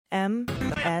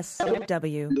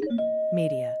MSW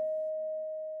Media.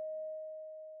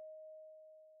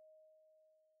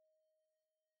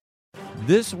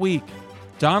 This week,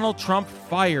 Donald Trump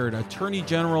fired Attorney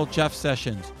General Jeff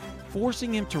Sessions,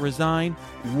 forcing him to resign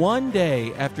one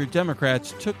day after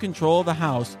Democrats took control of the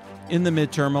House in the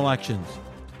midterm elections.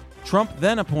 Trump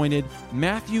then appointed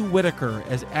Matthew Whitaker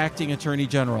as acting Attorney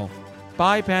General,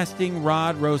 bypassing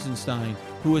Rod Rosenstein,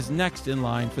 who was next in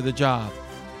line for the job.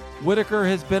 Whitaker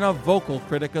has been a vocal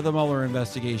critic of the Mueller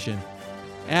investigation,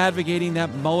 advocating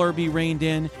that Mueller be reined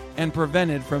in and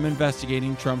prevented from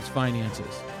investigating Trump's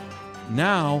finances.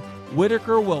 Now,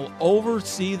 Whitaker will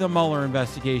oversee the Mueller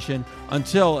investigation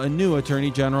until a new Attorney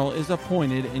General is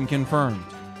appointed and confirmed.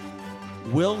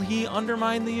 Will he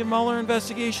undermine the Mueller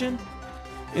investigation?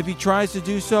 If he tries to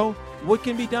do so, what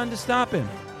can be done to stop him?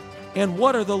 And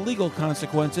what are the legal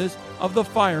consequences of the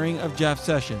firing of Jeff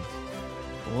Sessions?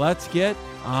 Let's get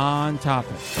on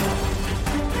topic.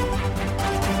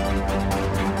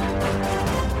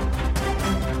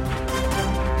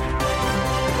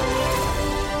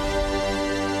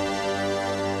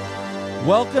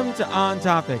 Welcome to On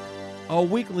Topic, a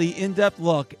weekly in-depth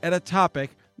look at a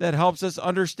topic that helps us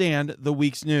understand the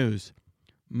week's news.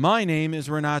 My name is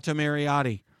Renato and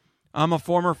Patti. I'm a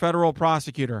former federal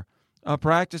prosecutor, a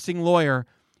practicing lawyer,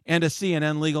 and a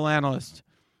CNN legal analyst.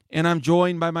 And I'm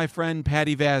joined by my friend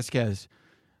Patti Vasquez,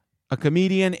 a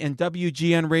comedian and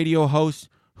WGN radio host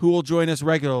who will join us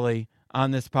regularly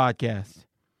on this podcast.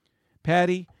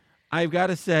 Patti, I've got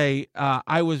to say,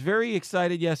 I was very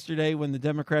excited yesterday when the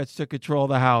Democrats took control of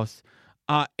the House.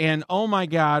 And oh my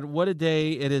God, what a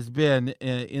day it has been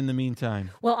in the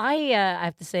meantime. Well, I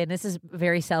have to say, and this is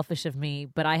very selfish of me,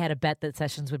 but I had a bet that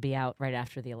Sessions would be out right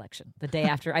after the election. The day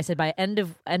after, I said by end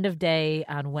of day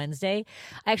on Wednesday.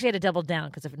 I actually had to double down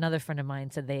because another friend of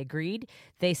mine said they agreed.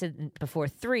 They said before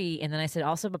 3, and then I said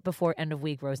also but before end of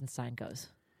week Rosenstein goes.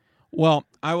 Well,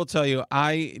 I will tell you,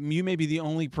 you may be the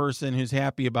only person who's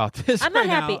happy about this. I'm not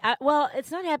happy.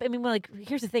 It's not happy. I mean,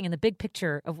 here's the thing: in the big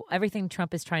picture of everything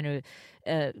Trump is trying to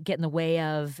get in the way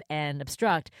of and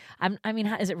obstruct,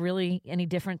 is it really any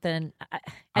different than?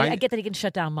 I get that he can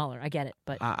shut down Mueller. I get it,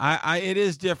 but it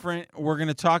is different. We're going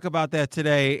to talk about that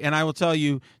today, and I will tell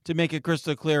you, to make it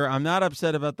crystal clear, I'm not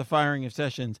upset about the firing of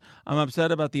Sessions. I'm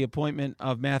upset about the appointment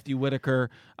of Matthew Whitaker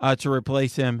to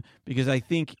replace him, because I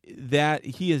think that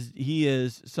he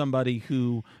is somebody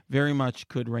who very much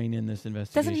could rein in this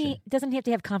investigation. Doesn't he have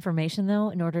to have confirmation, though,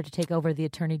 in order to take over the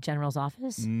Attorney General's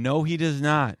office? No, he does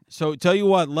not. So tell you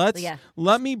what,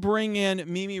 let me bring in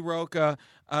Mimi Rocah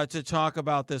to talk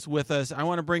about this with us. I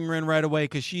want to bring her in right away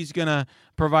because she's going to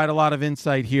provide a lot of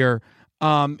insight here.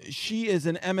 She is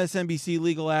an MSNBC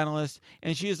legal analyst,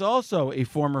 and she is also a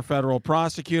former federal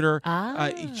prosecutor.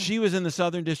 She was in the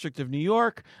Southern District of New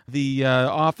York, the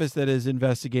office that is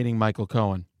investigating Michael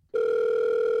Cohen.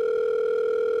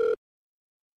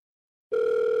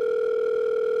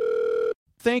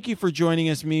 Thank you for joining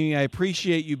us, Mimi. I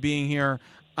appreciate you being here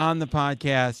on the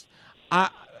podcast.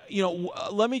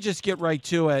 Let me just get right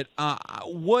to it.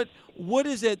 What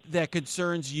is it that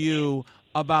concerns you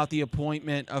about the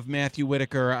appointment of Matthew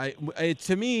Whitaker?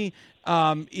 To me,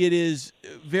 it is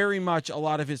very much a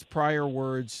lot of his prior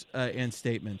words and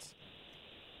statements.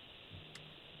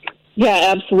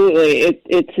 Yeah, absolutely.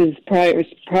 It's his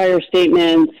prior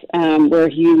statements where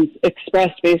he's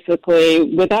expressed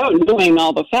basically, without knowing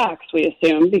all the facts, we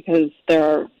assume, because there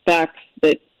are facts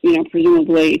that,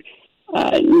 presumably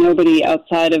nobody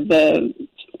outside of the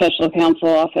special counsel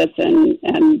office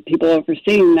and people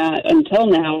overseeing that until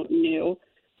now knew.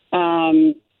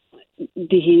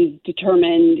 He's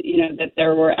determined, that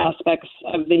there were aspects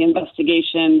of the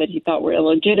investigation that he thought were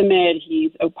illegitimate.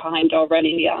 He's opined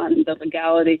already on the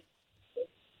legality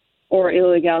or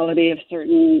illegality of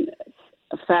certain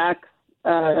acts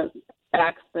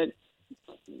that,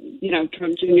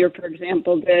 Trump Jr., for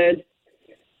example, did.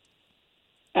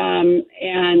 And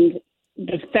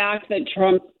the fact that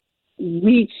Trump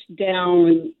reached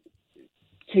down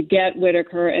to get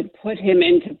Whitaker and put him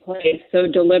into place so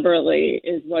deliberately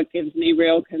is what gives me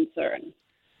real concern.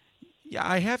 Yeah,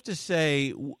 I have to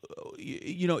say,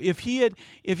 if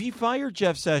he fired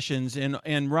Jeff Sessions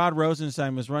and Rod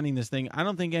Rosenstein was running this thing, I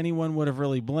don't think anyone would have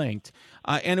really blinked.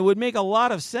 And it would make a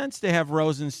lot of sense to have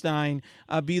Rosenstein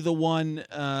be the one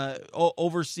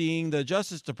overseeing the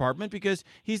Justice Department, because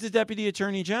he's the Deputy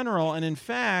Attorney General. And in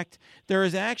fact, there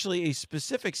is actually a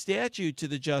specific statute to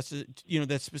the Justice,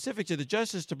 that's specific to the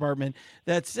Justice Department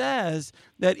that says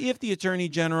that if the Attorney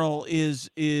General is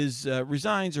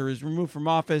resigns or is removed from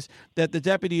office, that the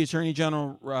Deputy Attorney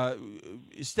General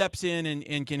steps in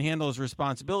and can handle his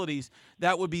responsibilities,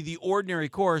 that would be the ordinary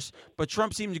course. But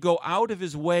Trump seemed to go out of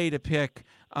his way to pick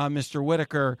Mr.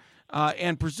 Whitaker,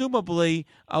 and presumably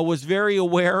was very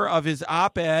aware of his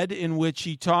op-ed in which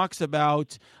he talks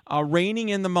about reining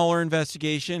in the Mueller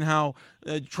investigation, how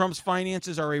Trump's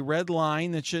finances are a red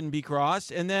line that shouldn't be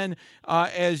crossed. And then,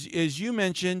 as you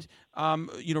mentioned,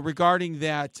 regarding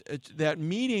that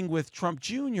meeting with Trump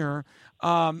Jr.,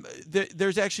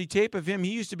 there's actually tape of him.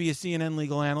 He used to be a CNN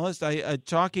legal analyst,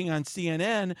 talking on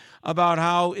CNN about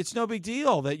how it's no big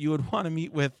deal that you would want to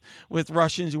meet with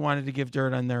Russians who wanted to give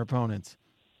dirt on their opponents.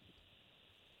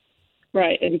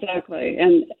 Right, exactly.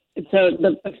 And so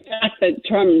the fact that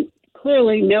Trump,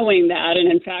 clearly knowing that,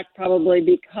 and in fact probably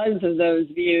because of those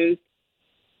views,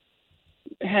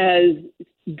 has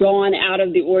gone out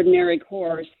of the ordinary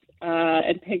course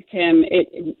and picked him,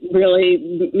 it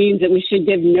really means that we should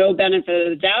give no benefit of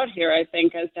the doubt here, I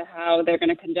think, as to how they're going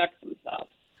to conduct themselves.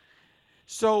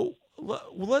 So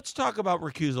let's talk about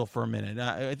recusal for a minute.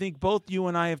 I think both you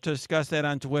and I have discussed that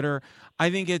on Twitter. I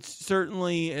think it's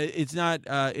certainly, it's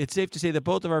safe to say that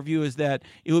both of our view is that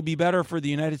it would be better for the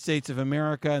United States of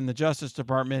America and the Justice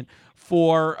Department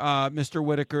for Mr.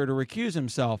 Whitaker to recuse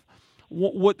himself.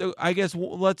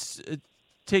 Let's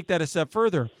take that a step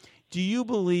further. Do you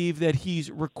believe that he's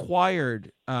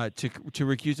required to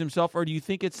recuse himself, or do you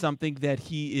think it's something that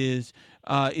he is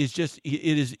for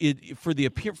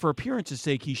appearance's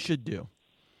sake he should do?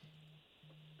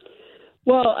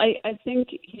 Well, I think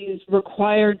he's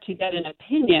required to get an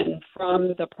opinion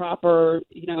from the proper,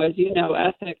 as you know,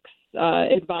 ethics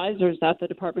advisors at the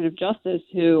Department of Justice,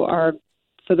 who are,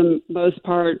 for the most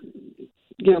part,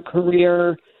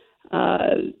 career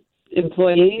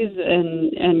employees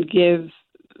and give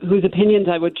whose opinions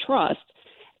I would trust.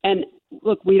 And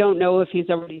look, we don't know if he's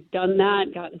already done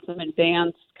that, gotten some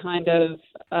advanced kind of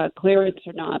clearance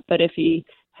or not. But if he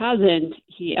hasn't,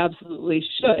 he absolutely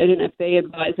should. And if they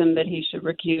advise him that he should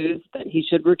recuse, then he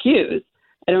should recuse.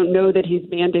 I don't know that he's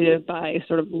mandated by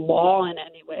sort of law in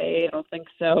any way. I don't think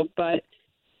so. But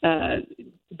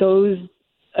those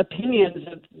opinions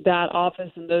of that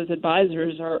office and those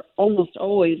advisors are almost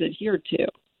always adhered to.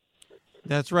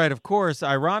 That's right. Of course,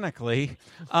 ironically,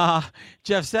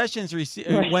 Jeff Sessions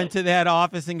went to that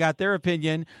office and got their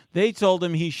opinion. They told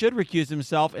him he should recuse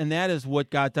himself, and that is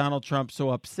what got Donald Trump so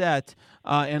upset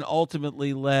and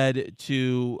ultimately led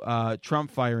to Trump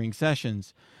firing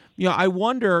Sessions. I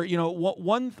wonder,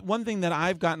 one thing that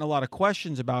I've gotten a lot of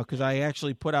questions about, because I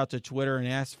actually put out to Twitter and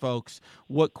asked folks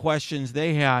what questions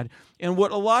they had, and what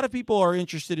a lot of people are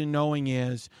interested in knowing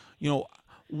is,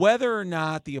 whether or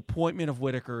not the appointment of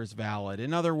Whitaker is valid.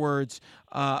 In other words,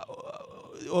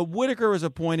 Whitaker was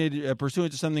appointed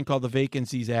pursuant to something called the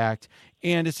Vacancies Act,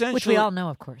 and essentially, which we all know,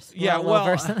 of course.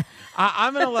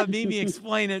 I'm going to let Mimi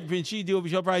explain it, and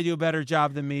she'll probably do a better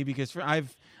job than me, because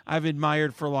I've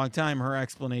admired for a long time her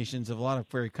explanations of a lot of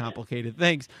very complicated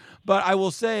things. But I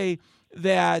will say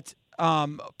that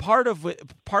part of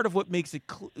what makes it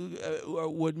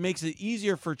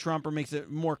easier for Trump, or makes it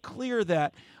more clear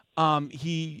that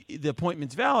the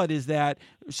appointment's valid, is that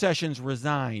Sessions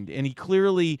resigned, and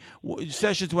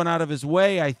Sessions went out of his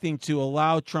way, I think, to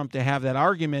allow Trump to have that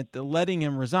argument, letting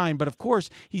him resign. But of course,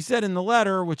 he said in the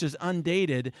letter, which is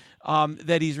undated,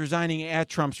 that he's resigning at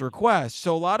Trump's request.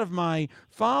 So a lot of my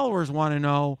followers want to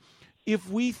know if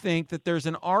we think that there's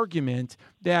an argument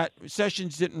that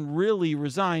Sessions didn't really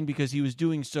resign because he was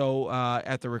doing so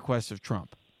at the request of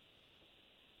Trump.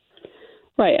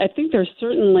 Right. I think there's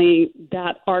certainly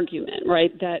that argument,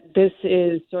 right, that this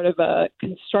is sort of a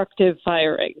constructive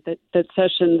firing, that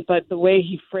Sessions, but the way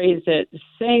he phrased it,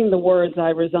 saying the words "I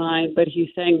resign," but he's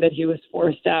saying that he was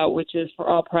forced out, which is for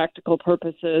all practical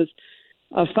purposes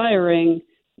a firing,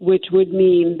 which would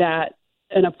mean that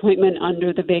an appointment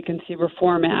under the Vacancy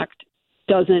Reform Act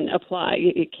doesn't apply.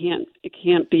 It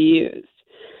can't be used.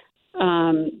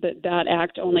 That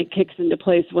act only kicks into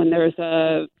place when there's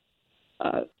a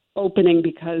opening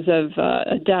because of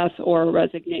a death or a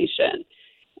resignation.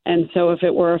 And so if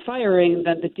it were a firing,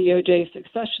 then the DOJ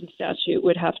succession statute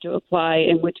would have to apply,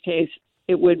 in which case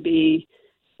it would be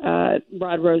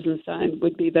Rod Rosenstein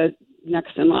would be the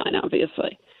next in line,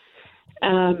 obviously.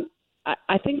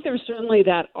 I think there's certainly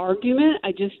that argument.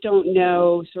 I just don't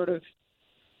know sort of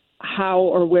how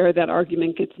or where that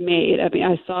argument gets made. I mean,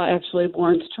 I saw actually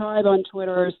Lawrence Tribe on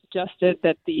Twitter suggested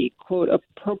that the, quote,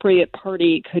 appropriate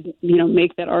party could,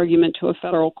 make that argument to a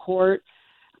federal court.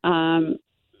 I'm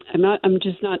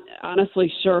just not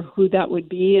honestly sure who that would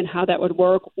be and how that would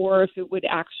work, or if it would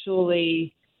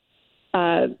actually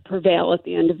prevail at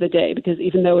the end of the day, because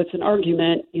even though it's an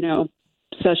argument,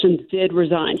 Sessions did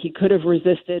resign. He could have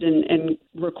resisted and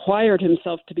required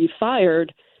himself to be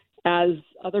fired, as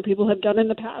other people have done in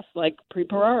the past, like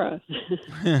pre-Perara.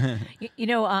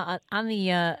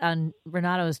 On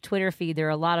Renato's Twitter feed, there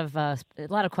are a lot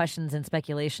of questions and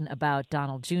speculation about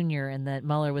Donald Jr. and that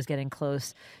Mueller was getting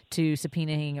close to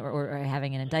subpoenaing or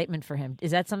having an indictment for him.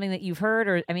 Is that something that you've heard?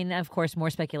 Or, I mean, of course,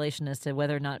 more speculation as to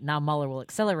whether or not now Mueller will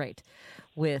accelerate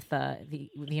with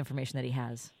the information that he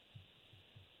has.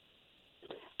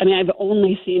 I mean, I've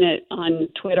only seen it on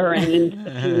Twitter and in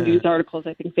a few news articles.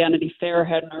 I think Vanity Fair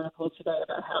had an article today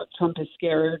about how Trump is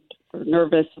scared or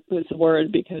nervous was the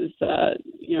word because,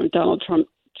 Donald Trump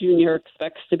Jr.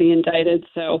 expects to be indicted.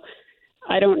 So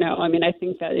I don't know. I mean, I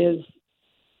think that is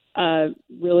a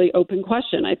really open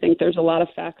question. I think there's a lot of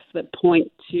facts that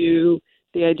point to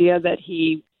the idea that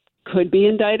he could be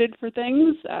indicted for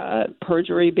things,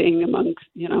 perjury being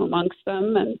amongst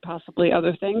them and possibly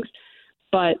other things.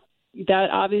 But that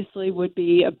obviously would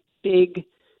be a big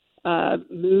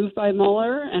move by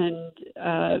Mueller, and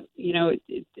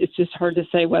it's just hard to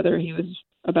say whether he was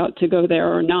about to go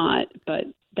there or not. But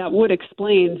that would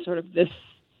explain sort of this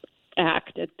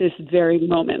act at this very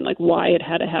moment, like why it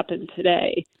had to happen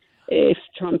today. If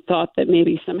Trump thought that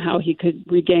maybe somehow he could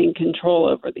regain control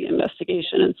over the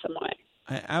investigation in some way.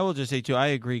 I will just say, too, I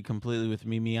agree completely with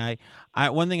Mimi. I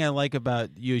one thing I like about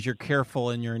you is you're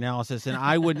careful in your analysis, and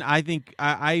I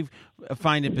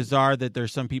find it bizarre that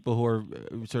there's some people who are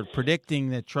sort of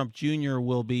predicting that Trump Jr.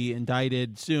 will be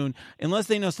indicted soon, unless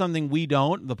they know something we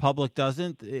don't, the public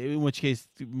doesn't, in which case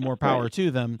more power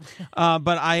to them.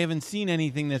 But I haven't seen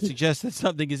anything that suggests that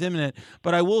something is imminent.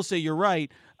 But I will say you're right.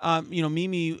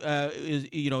 Mimi is,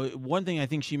 one thing I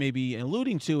think she may be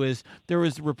alluding to is there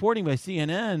was reporting by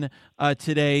CNN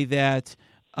today that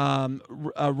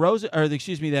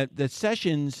that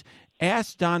Sessions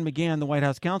asked Don McGahn, the White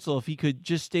House counsel, if he could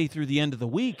just stay through the end of the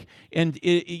week. And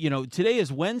today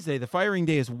is Wednesday. The firing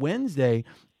day is Wednesday.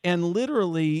 And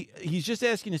literally, he's just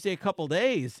asking to stay a couple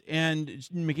days. And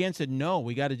McGahn said, no,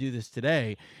 we got to do this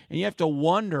today. And you have to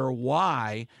wonder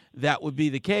why that would be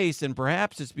the case. And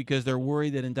perhaps it's because they're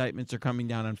worried that indictments are coming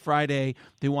down on Friday.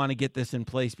 They want to get this in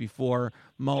place before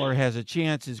Mueller has a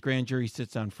chance. His grand jury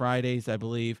sits on Fridays, I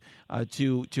believe,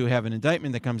 to have an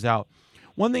indictment that comes out.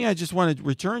 One thing I just wanted to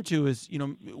return to is,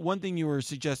 one thing you were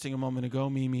suggesting a moment ago,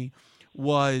 Mimi,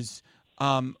 was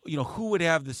who would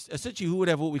have this, essentially who would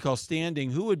have what we call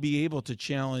standing, who would be able to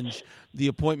challenge the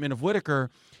appointment of Whitaker.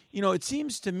 It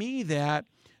seems to me that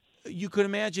you could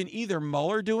imagine either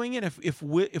Mueller doing it if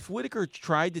Whitaker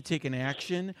tried to take an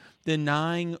action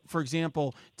denying, for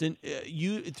example,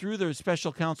 through the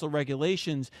special counsel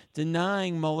regulations,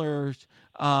 denying Mueller's,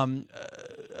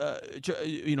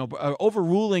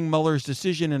 overruling Mueller's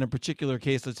decision in a particular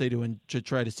case, let's say to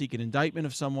try to seek an indictment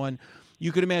of someone.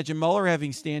 You could imagine Mueller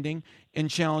having standing and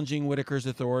challenging Whitaker's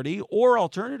authority, or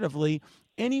alternatively,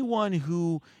 anyone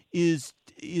who is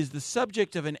the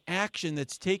subject of an action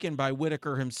that's taken by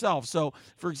Whitaker himself. So,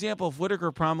 for example, if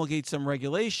Whitaker promulgates some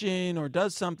regulation or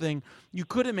does something, you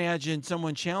could imagine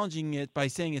someone challenging it by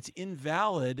saying it's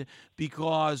invalid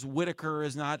because Whitaker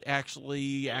is not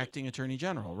actually acting attorney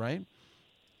general, right?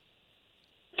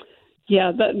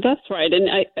 Yeah, that's right. And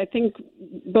I think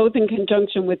both in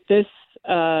conjunction with this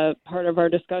part of our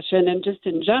discussion and just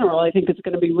in general, I think it's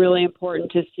going to be really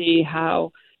important to see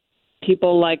how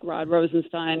people like Rod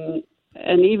Rosenstein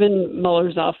and even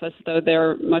Mueller's office, though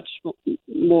they're much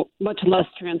less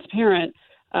transparent,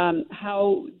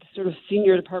 how sort of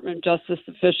senior Department of Justice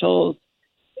officials,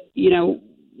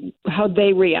 how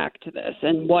they react to this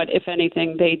and what, if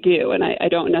anything, they do. And I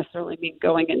don't necessarily mean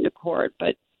going into court,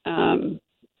 but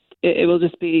it will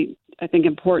just be, I think,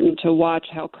 important to watch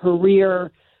how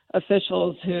career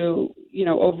officials who,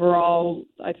 overall,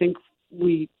 I think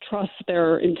we trust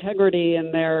their integrity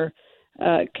and their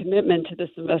commitment to this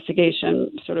investigation,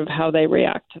 sort of how they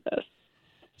react to this.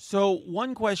 So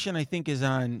one question I think is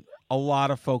on a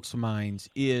lot of folks' minds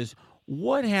is,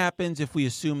 what happens if we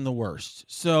assume the worst?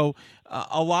 So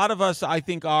a lot of us, I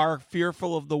think, are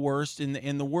fearful of the worst,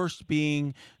 and the worst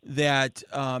being that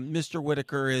Mr.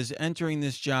 Whitaker is entering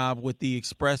this job with the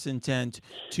express intent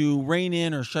to rein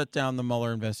in or shut down the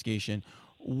Mueller investigation.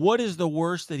 What is the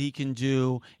worst that he can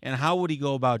do, and how would he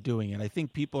go about doing it? I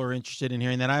think people are interested in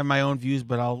hearing that. I have my own views,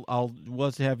 but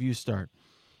let's have you start.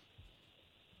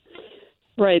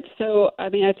 Right. So, I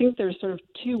think there's sort of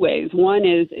two ways. One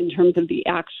is in terms of the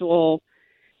actual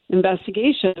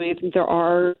investigation. I think there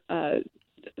are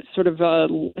sort of a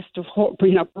list of,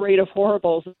 parade of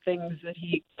horribles of things that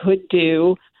he could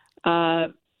do.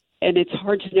 And it's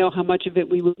hard to know how much of it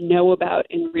we would know about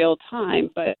in real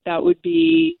time, but that would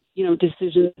be,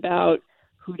 decisions about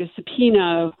who to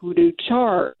subpoena, who to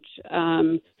charge,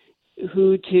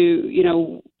 who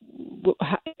to,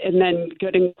 and then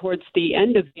getting towards the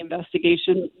end of the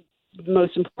investigation,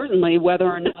 most importantly, whether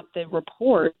or not the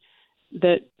report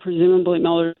that presumably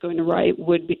Mueller is going to write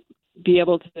would be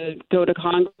able to go to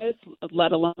Congress,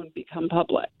 let alone become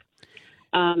public.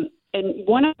 And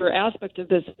one other aspect of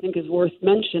this I think is worth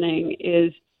mentioning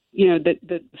is,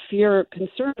 the fear,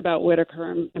 concern about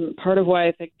Whitaker, and part of why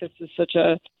I think this is such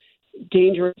a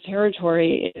dangerous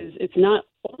territory is it's not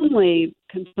only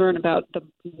concern about the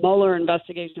Mueller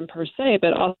investigation per se,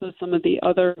 but also some of the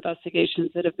other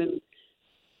investigations that have been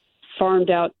farmed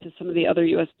out to some of the other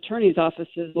U.S. attorneys'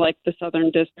 offices, like the Southern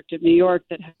District of New York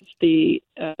that has the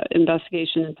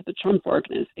investigation into the Trump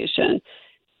Organization.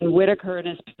 And Whitaker, in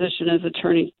his position as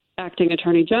acting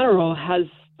attorney general, has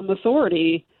some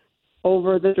authority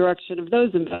over the direction of those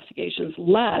investigations,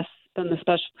 less than the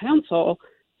special counsel,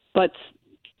 but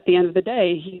at the end of the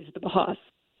day, he's the boss.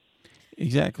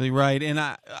 Exactly right. And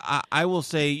I will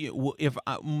say, if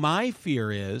my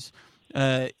fear is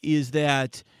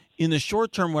that in the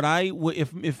short term,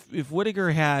 if Whitaker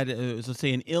had, let's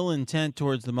say, an ill intent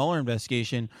towards the Mueller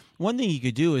investigation, one thing he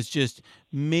could do is just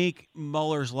make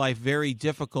Mueller's life very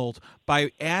difficult by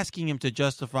asking him to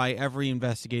justify every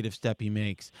investigative step he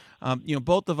makes.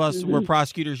 Both of us were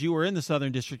prosecutors. You were in the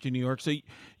Southern District of New York, so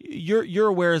you're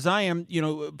aware as I am.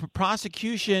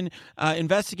 Prosecution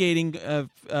investigating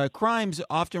crimes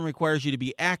often requires you to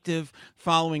be active,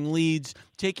 following leads,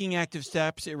 taking active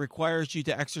steps. It requires you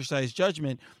to exercise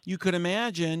judgment. You could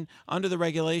imagine under the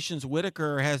regulations,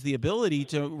 Whitaker has the ability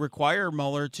to require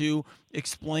Mueller to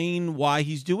explain why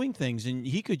he's doing things. And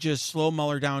he could just slow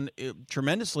Mueller down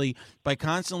tremendously by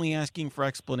constantly asking for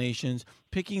explanations,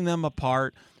 picking them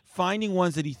apart, finding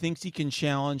ones that he thinks he can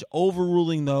challenge,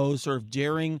 overruling those, sort of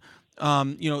daring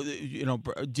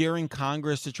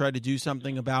Congress to try to do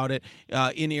something about it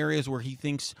in areas where he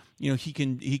thinks he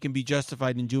can be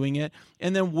justified in doing it,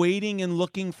 and then waiting and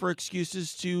looking for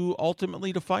excuses to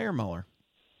ultimately to fire Mueller.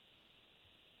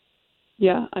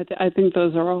 Yeah, I think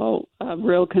those are all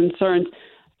real concerns.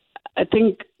 I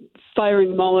think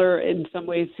firing Mueller in some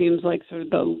ways seems like sort of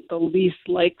the least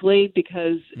likely,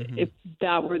 because if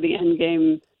that were the end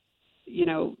game,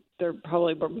 there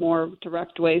probably were more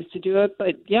direct ways to do it.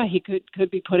 But yeah, he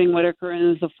could be putting Whitaker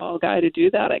in as a fall guy to do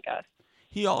that, I guess.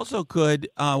 He also could.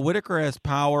 Whitaker has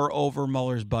power over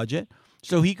Mueller's budget,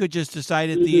 so he could just decide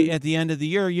at the end of the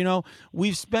year,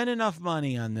 we've spent enough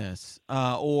money on this,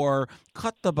 or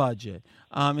cut the budget,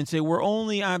 and say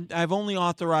I've only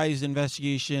authorized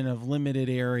investigation of limited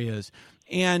areas,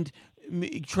 and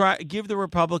give the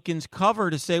Republicans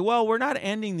cover to say, well, we're not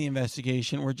ending the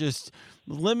investigation, we're just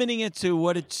limiting it to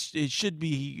what it should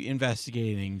be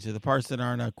investigating, to the parts that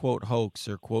aren't a quote hoax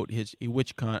or quote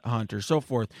witch hunt or so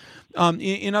forth.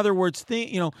 In other words,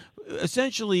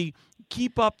 essentially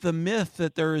keep up the myth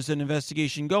that there is an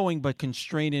investigation going, but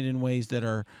constrain it in ways that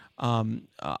are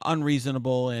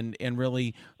unreasonable and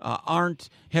really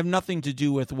have nothing to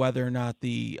do with whether or not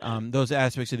those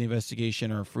aspects of the investigation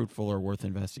are fruitful or worth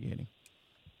investigating.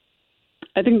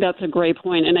 I think that's a great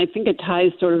point, and I think it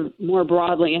ties sort of more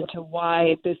broadly into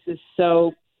why this is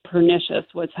so pernicious,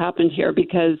 what's happened here,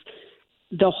 because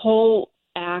the whole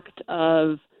act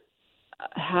of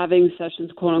having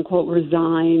Sessions, quote-unquote,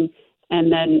 resign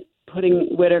and then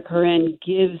putting Whitaker in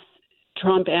gives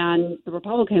Trump and the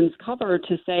Republicans cover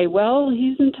to say, well,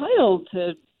 he's entitled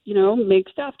to, make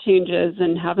staff changes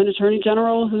and have an attorney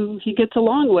general who he gets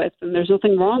along with, and there's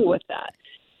nothing wrong with that.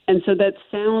 And so that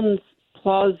sounds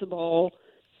plausible.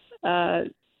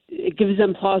 It gives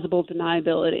them plausible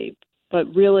deniability, but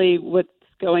really what's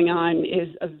going on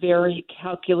is a very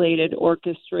calculated,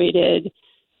 orchestrated,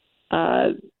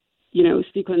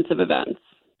 sequence of events.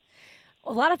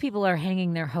 A lot of people are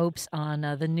hanging their hopes on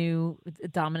the new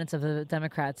dominance of the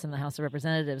Democrats in the House of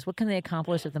Representatives. What can they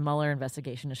accomplish if the Mueller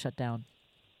investigation is shut down?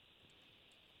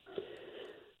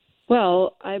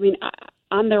 Well, I mean,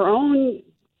 on their own,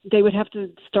 they would have to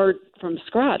start from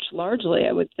scratch, largely,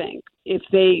 I would think. If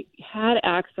they had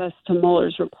access to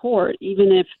Mueller's report,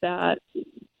 even if that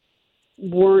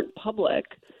weren't public,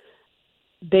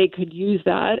 they could use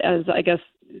that as, I guess,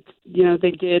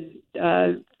 they did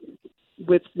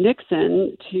with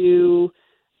Nixon to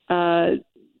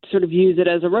sort of use it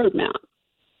as a roadmap.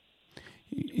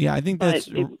 Yeah, I think that's...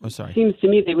 It seems to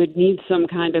me they would need some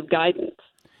kind of guidance.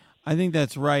 I think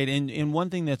that's right. And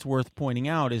one thing that's worth pointing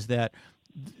out is that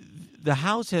the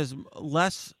House has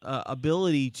less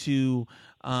ability to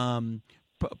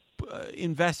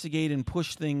investigate and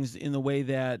push things in the way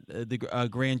that the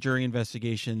grand jury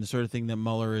investigation, the sort of thing that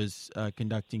Mueller is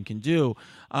conducting, can do.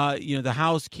 The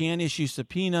House can issue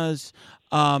subpoenas,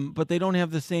 but they don't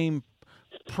have the same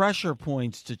pressure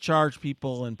points to charge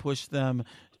people and push them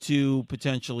to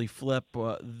potentially flip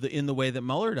in the way that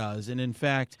Mueller does. And in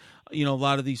fact, a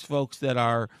lot of these folks that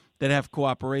have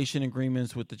cooperation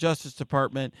agreements with the Justice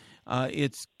Department,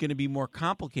 it's going to be more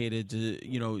complicated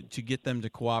to get them to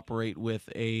cooperate with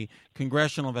a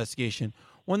congressional investigation.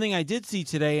 One thing I did see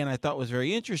today and I thought was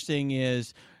very interesting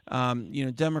is,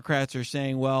 Democrats are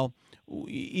saying, well,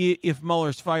 if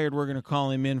Mueller's fired, we're going to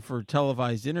call him in for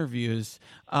televised interviews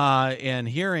and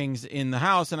hearings in the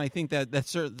House. And I think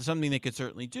that's something they could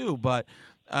certainly do. But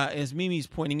as Mimi's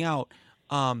pointing out,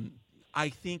 I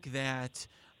think that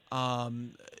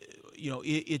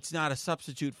it's not a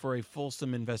substitute for a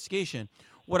fulsome investigation.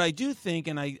 What I do think,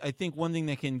 and I think one thing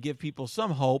that can give people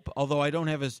some hope, although I don't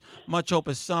have as much hope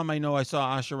as some. I know I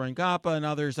saw Asha Rangappa and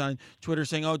others on Twitter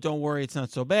saying, oh, don't worry, it's not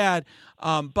so bad.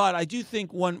 But I do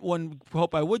think one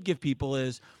hope I would give people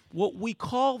is what we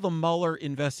call the Mueller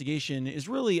investigation is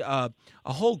really a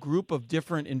whole group of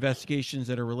different investigations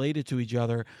that are related to each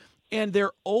other. And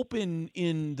they're open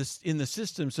in the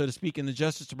system, so to speak, in the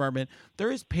Justice Department.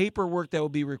 There is paperwork that will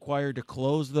be required to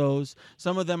close those.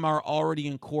 Some of them are already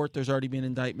in court. There's already been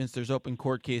indictments. There's open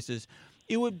court cases.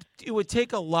 It would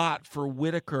take a lot for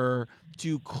Whitaker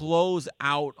to close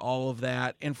out all of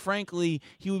that. And frankly,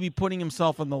 he would be putting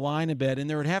himself on the line a bit. And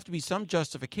there would have to be some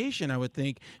justification, I would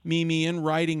think, Mimi, in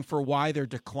writing for why they're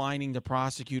declining to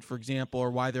prosecute, for example,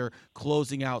 or why they're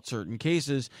closing out certain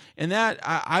cases. And that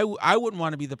I wouldn't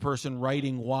want to be the person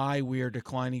writing why we are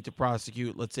declining to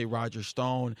prosecute, let's say, Roger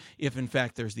Stone, if in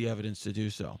fact there's the evidence to do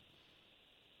so.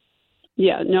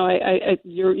 Yeah, no,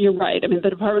 you're right. I mean, the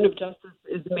Department of Justice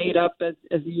is made up,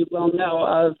 as you well know,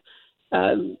 of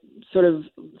sort of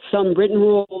some written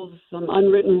rules, some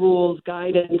unwritten rules,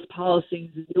 guidance,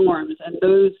 policies, norms, and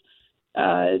those,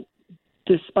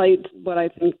 despite what I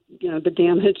think, the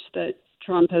damage that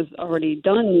Trump has already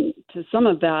done to some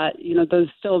of that, those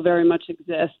still very much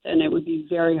exist, and it would be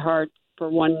very hard for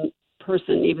one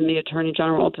person, even the Attorney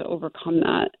General, to overcome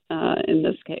that in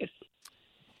this case.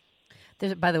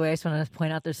 By the way, I just want to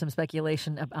point out there's some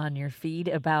speculation on your feed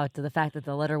about the fact that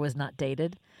the letter was not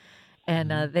dated. And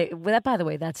by the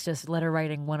way, that's just letter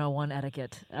writing 101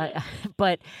 etiquette.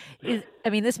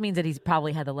 This means that he's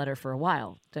probably had the letter for a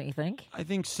while, don't you think? I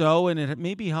think so, and it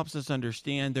maybe helps us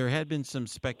understand. There had been some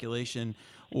speculation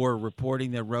or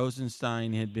reporting that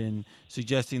Rosenstein had been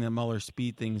suggesting that Mueller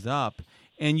speed things up.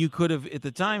 And you could have, at the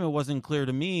time, it wasn't clear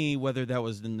to me whether that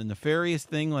was the nefarious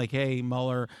thing, like, hey,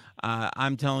 Mueller,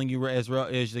 I'm telling you as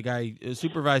the guy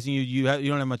supervising you, you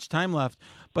don't have much time left.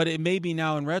 But it may be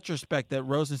now in retrospect that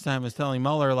Rosenstein was telling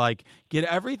Mueller, like, get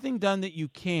everything done that you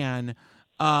can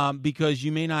because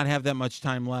you may not have that much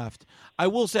time left. I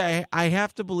will say I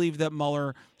have to believe that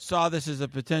Mueller saw this as a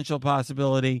potential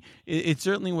possibility. It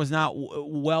certainly was not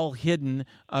well hidden.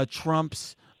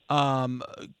 Trump's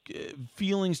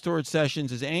feelings towards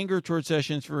Sessions, his anger towards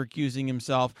Sessions for accusing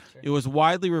himself. Sure. It was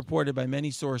widely reported by many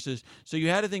sources. So you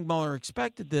had to think Mueller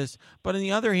expected this. But on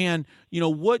the other hand,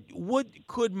 what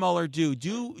could Mueller do?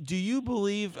 Do you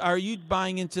believe, are you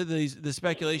buying into the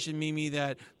speculation, Mimi,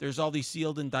 that there's all these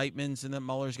sealed indictments and that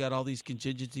Mueller's got all these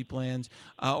contingency plans?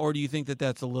 Or do you think that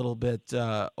that's a little bit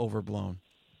overblown?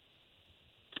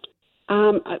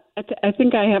 I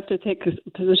think I have to take a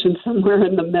position somewhere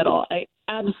in the middle. I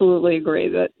absolutely agree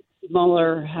that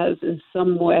Mueller has in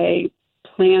some way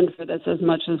planned for this as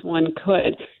much as one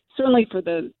could, certainly for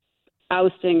the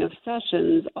ousting of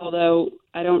Sessions, although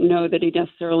I don't know that he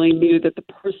necessarily knew that the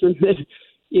person that,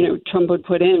 Trump would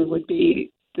put in would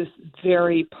be this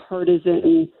very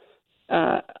partisan,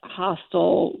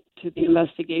 hostile to the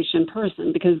investigation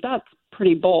person, because that's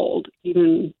pretty bold,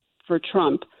 even for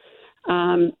Trump.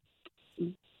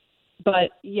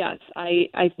 But yes,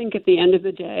 I think at the end of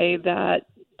the day that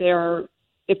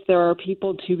if there are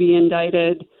people to be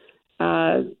indicted,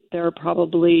 there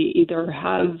probably either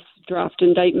have draft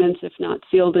indictments, if not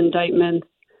sealed indictments,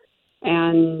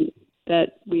 and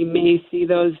that we may see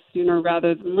those sooner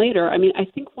rather than later. I mean, I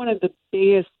think one of the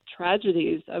biggest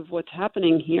tragedies of what's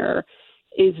happening here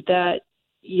is that,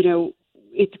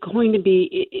 it's going to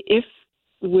be, if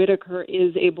Whitaker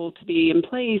is able to be in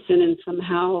place and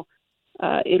somehow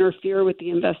interfere with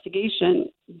the investigation,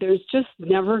 there's just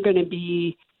never going to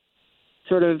be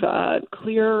sort of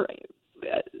clearer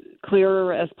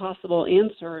as possible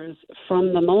answers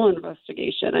from the Mueller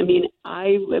investigation. I mean,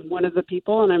 I am one of the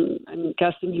people, and I'm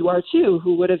guessing you are too,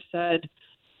 who would have said,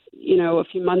 a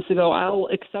few months ago, I'll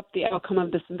accept the outcome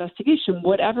of this investigation,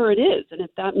 whatever it is. And if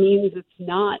that means it's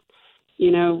not,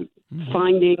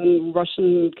 finding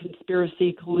Russian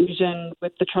conspiracy collusion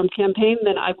with the Trump campaign,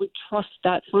 then I would trust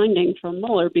that finding from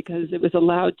Mueller because it was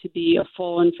allowed to be a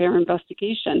full and fair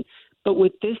investigation. But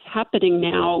with this happening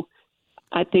now,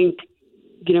 I think,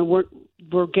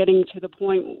 we're getting to the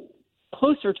point,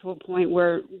 closer to a point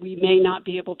where we may not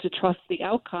be able to trust the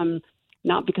outcome,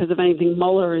 not because of anything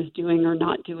Mueller is doing or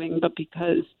not doing, but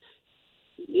because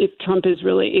if Trump is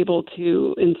really able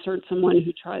to insert someone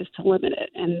who tries to limit it.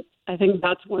 And I think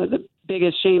that's one of the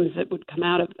biggest shames that would come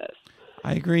out of this.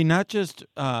 I agree. Not just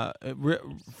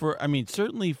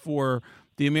certainly for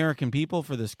the American people,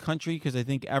 for this country, because I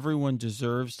think everyone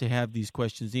deserves to have these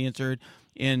questions answered,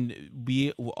 and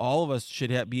all of us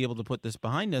should be able to put this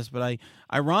behind us. But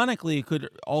ironically, it could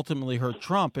ultimately hurt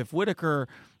Trump if Whitaker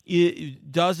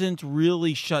doesn't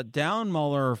really shut down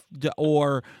Mueller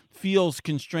or feels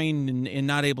constrained and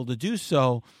not able to do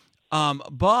so.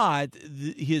 But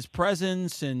his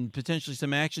presence and potentially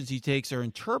some actions he takes are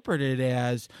interpreted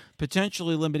as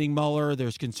potentially limiting Mueller.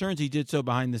 There's concerns he did so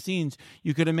behind the scenes.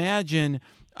 You could imagine,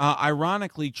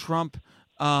 ironically, Trump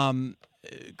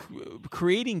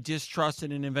creating distrust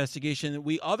in an investigation that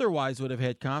we otherwise would have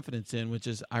had confidence in, which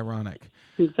is ironic.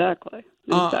 Exactly.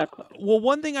 Well,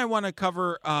 one thing I want to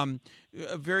cover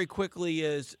very quickly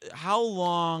is how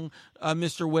long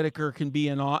Mr. Whitaker can be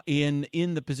in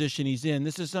the position he's in.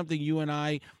 This is something you and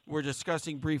I were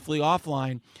discussing briefly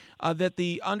offline,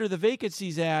 that under the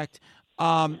Vacancies Act,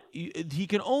 he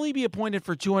can only be appointed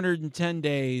for 210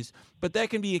 days, but that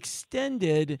can be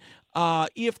extended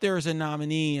if there is a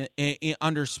nominee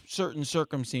under certain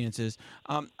circumstances.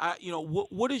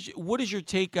 What is your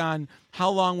take on how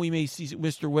long we may see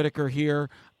Mr. Whitaker here,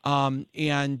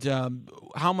 and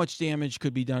how much damage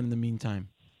could be done in the meantime?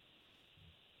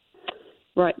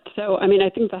 Right. So, I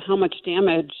think the how much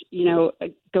damage,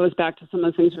 goes back to some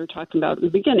of the things we were talking about in the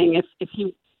beginning. If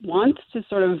he wants to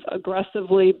sort of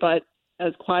aggressively, but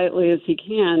as quietly as he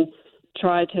can,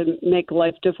 try to make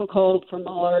life difficult for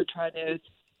Mueller, try to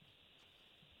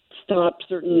stop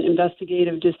certain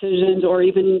investigative decisions, or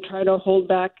even try to hold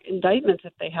back indictments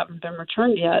if they haven't been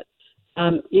returned yet,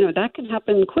 that can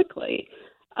happen quickly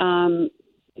on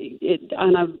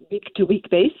a week-to-week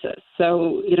basis.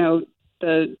 So,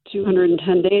 the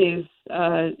 210 days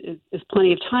is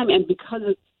plenty of time. And because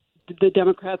the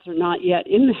Democrats are not yet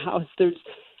in the House, there's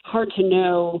hard to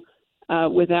know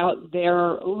without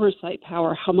their oversight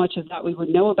power how much of that we would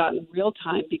know about in real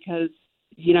time, because,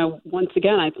 once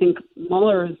again, I think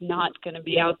Mueller is not going to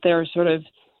be out there sort of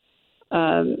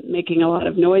making a lot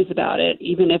of noise about it,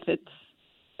 even if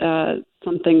it's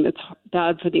something that's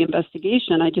bad for the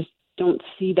investigation. I just don't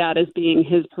see that as being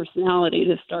his personality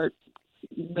to start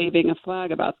waving a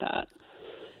flag about that.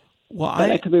 Well,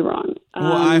 I could be wrong.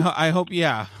 I hope,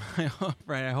 yeah.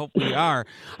 Right. I hope we are.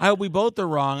 I hope we both are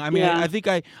wrong. I think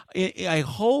I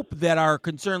hope that our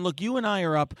concern, look, you and I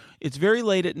are up. It's very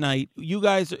late at night. You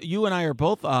and I are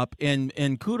both up,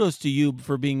 and kudos to you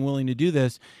for being willing to do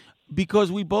this,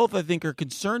 because we both, I think, are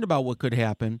concerned about what could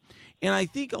happen. And I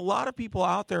think a lot of people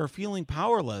out there are feeling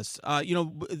powerless.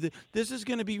 This is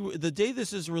going to be the day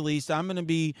this is released. I'm going to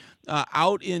be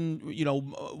out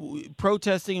in,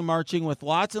 protesting and marching with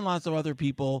lots and lots of other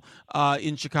people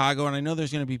in Chicago. And I know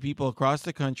there's going to be people across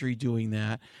the country doing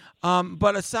that.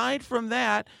 But aside from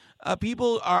that, a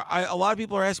lot of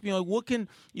people are asking me, like, what can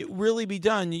really be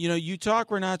done? You talk,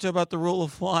 Renato, about the rule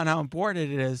of law and how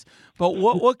important it is, but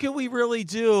what can we really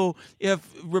do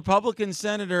if Republican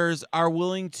senators are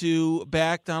willing to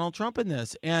back Donald Trump in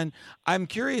this? And I'm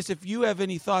curious if you have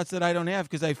any thoughts that I don't have,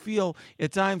 because I feel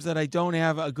at times that I don't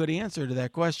have a good answer to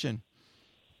that question.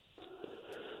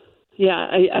 Yeah,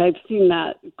 I've seen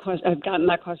that question. I've gotten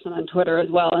that question on Twitter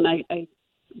as well, and I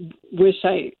wish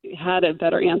I had a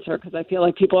better answer, because I feel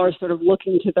like people are sort of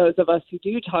looking to those of us who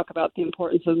do talk about the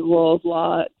importance of the rule of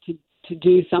law to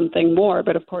do something more.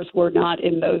 But of course, we're not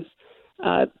in those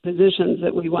positions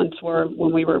that we once were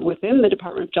when we were within the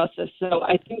Department of Justice. So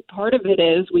I think part of it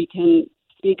is we can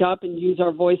speak up and use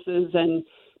our voices and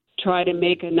try to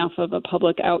make enough of a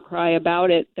public outcry about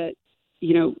it that,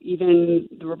 even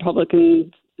the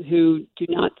Republicans who do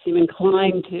not seem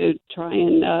inclined to try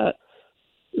and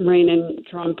rein in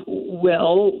Trump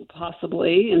will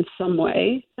possibly in some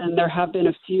way. And there have been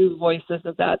a few voices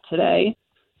of that today.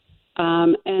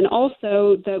 And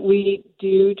also that we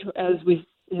do, as we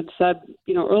have said,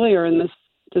 earlier in this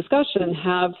discussion,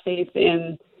 have faith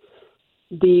in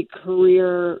the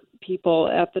career people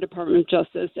at the Department of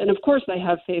Justice. And of course, I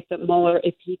have faith that Mueller,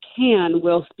 if he can,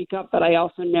 will speak up. But I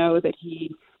also know that he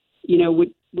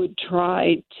would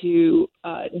try to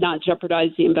not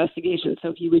jeopardize the investigation.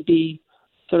 So he would be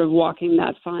sort of walking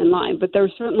that fine line. But there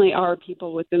certainly are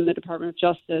people within the Department of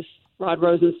Justice, Rod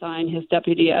Rosenstein, his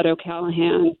deputy Ed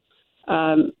O'Callaghan,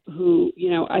 who,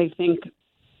 I think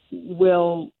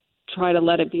will try to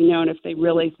let it be known if they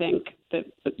really think that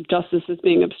justice is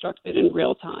being obstructed in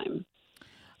real time.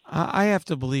 I have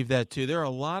to believe that, too. There are a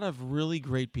lot of really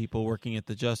great people working at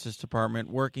the Justice Department,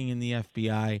 working in the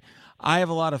FBI. I have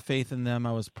a lot of faith in them.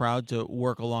 I was proud to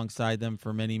work alongside them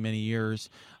for many, many years.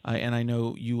 And I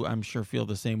know you, I'm sure, feel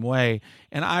the same way.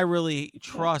 And I really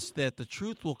trust that the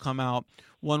truth will come out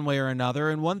one way or another.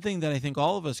 And one thing that I think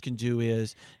all of us can do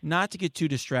is not to get too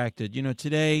distracted.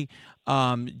 Today,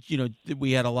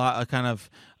 we had a kind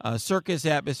of circus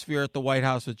atmosphere at the White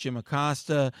House with Jim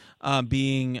Acosta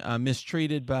being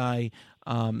mistreated by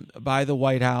the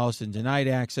White House and denied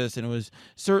access, and it was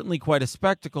certainly quite a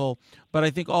spectacle. But I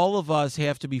think all of us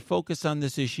have to be focused on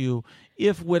this issue.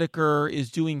 If Whitaker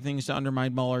is doing things to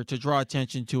undermine Mueller, to draw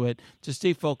attention to it, to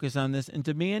stay focused on this, and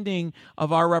demanding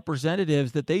of our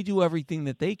representatives that they do everything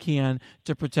that they can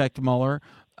to protect Mueller,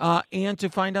 and to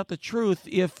find out the truth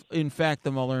if, in fact,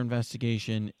 the Mueller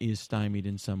investigation is stymied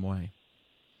in some way.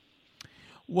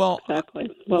 Well, exactly.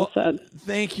 Well said.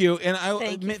 Thank you, and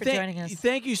thank you for joining us.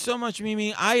 Thank you so much,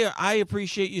 Mimi. I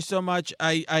appreciate you so much.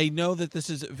 I know that this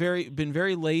has been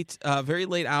very late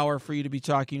hour for you to be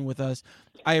talking with us.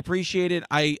 I appreciate it.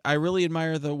 I really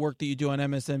admire the work that you do on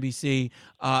MSNBC,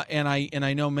 and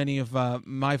I know many of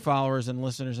my followers and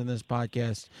listeners in this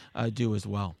podcast do as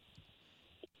well.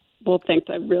 Well, thanks.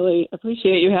 I really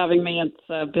appreciate you having me.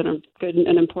 It's been a good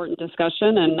and important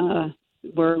discussion, and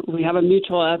we have a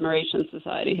mutual admiration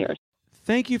society here.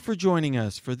 Thank you for joining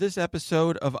us for this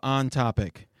episode of On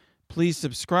Topic. Please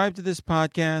subscribe to this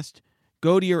podcast,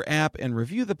 go to your app and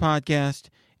review the podcast,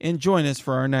 and join us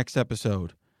for our next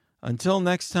episode. Until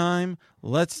next time,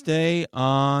 let's stay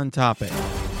on topic.